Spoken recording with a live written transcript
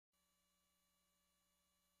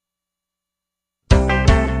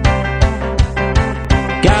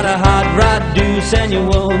rod deuce and you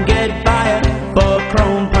won't get fired. Four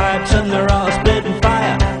chrome pipes and they're all spitting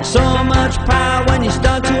fire. So much power when you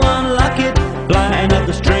start to unlock it, flying up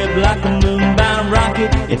the strip like a moonbound rocket.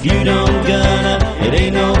 If you don't gun her, it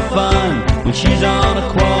ain't no fun when she's on a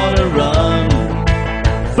quarter run.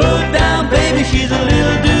 Foot down, baby, she's a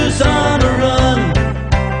little deuce on a run.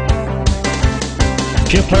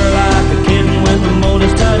 She'll purr like a kitten when the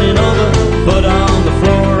motor's turning over. Foot on the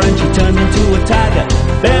floor and she turns into a tiger.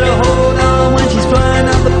 Better hold on when she's flying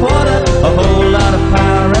up the quarter. A whole lot of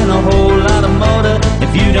power and a whole lot of motor.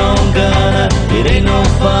 If you don't gun her, it ain't no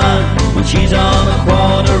fun when she's on a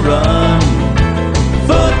quarter run.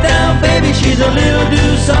 Foot down, baby, she's a little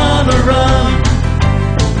deuce on a run.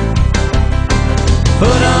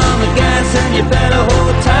 Foot on the gas and you better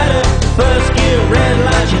hold tighter. First gear, red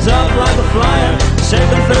light, she's off like a flyer.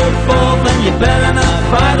 Second, third, fourth, and you better not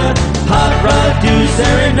fight her. Hot rod deuce,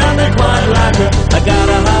 there ain't nothing quite like her. I got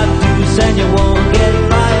a hot deuce and you won't get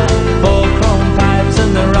fired. Four chrome pipes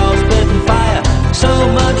and they're all spitting fire. So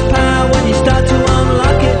much power when you start to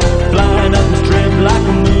unlock it, flying up the strip like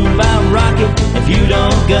a moonbound rocket. If you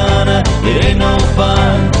don't gun her, it ain't no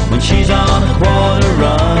fun when she's on a quarter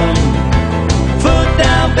run. Foot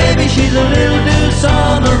down, baby, she's a little deuce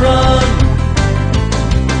on the run.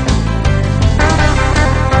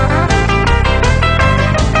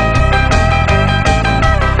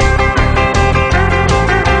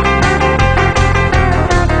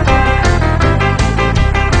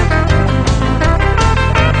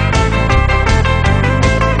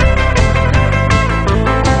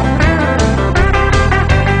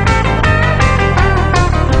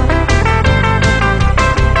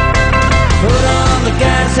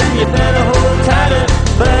 And you better hold tighter.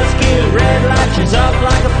 First gear, red light, she's off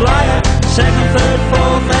like a flyer. Second, third,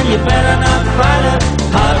 fourth, and you better not fight her.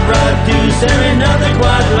 Hot rod deuce, there ain't nothing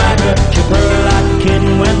quite like her. She'll purr like a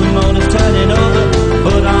kitten when the motor's turning over.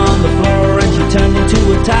 Foot on the floor and she turns into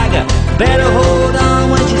a tiger. Better hold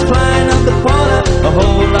on when she's flying up the quarter. A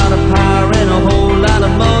whole lot of power and a whole lot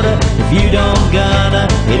of motor. If you don't gun her,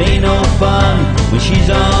 it ain't no fun when she's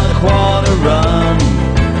on a quarter run.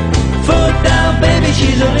 Foot down, baby,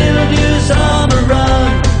 she's a little deuce on the run.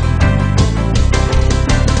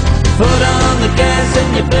 Foot on the gas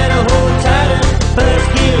and you better hold tighter. First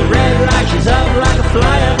gear, red light, she's up like a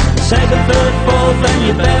flyer. Second, third, fourth, and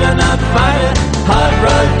you better not fight her. Hot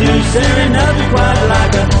rod deuce, there ain't nothing quite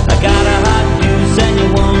like her. I got a hot deuce and you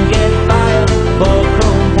won't get fired. Four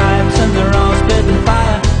chrome pipes and they're all spitting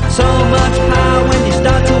fire. So much power when you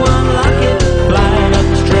start to unlock it, flying up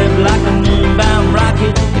the strip like a moonbound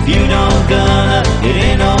rocket. If you don't gun her, it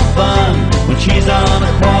ain't no fun when she's on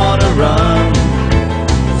a quarter run.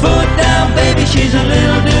 Foot down, baby, she's a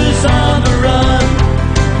little deuce on the run.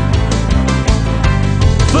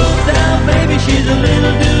 Foot down, baby, she's a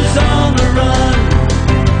little deuce on the run.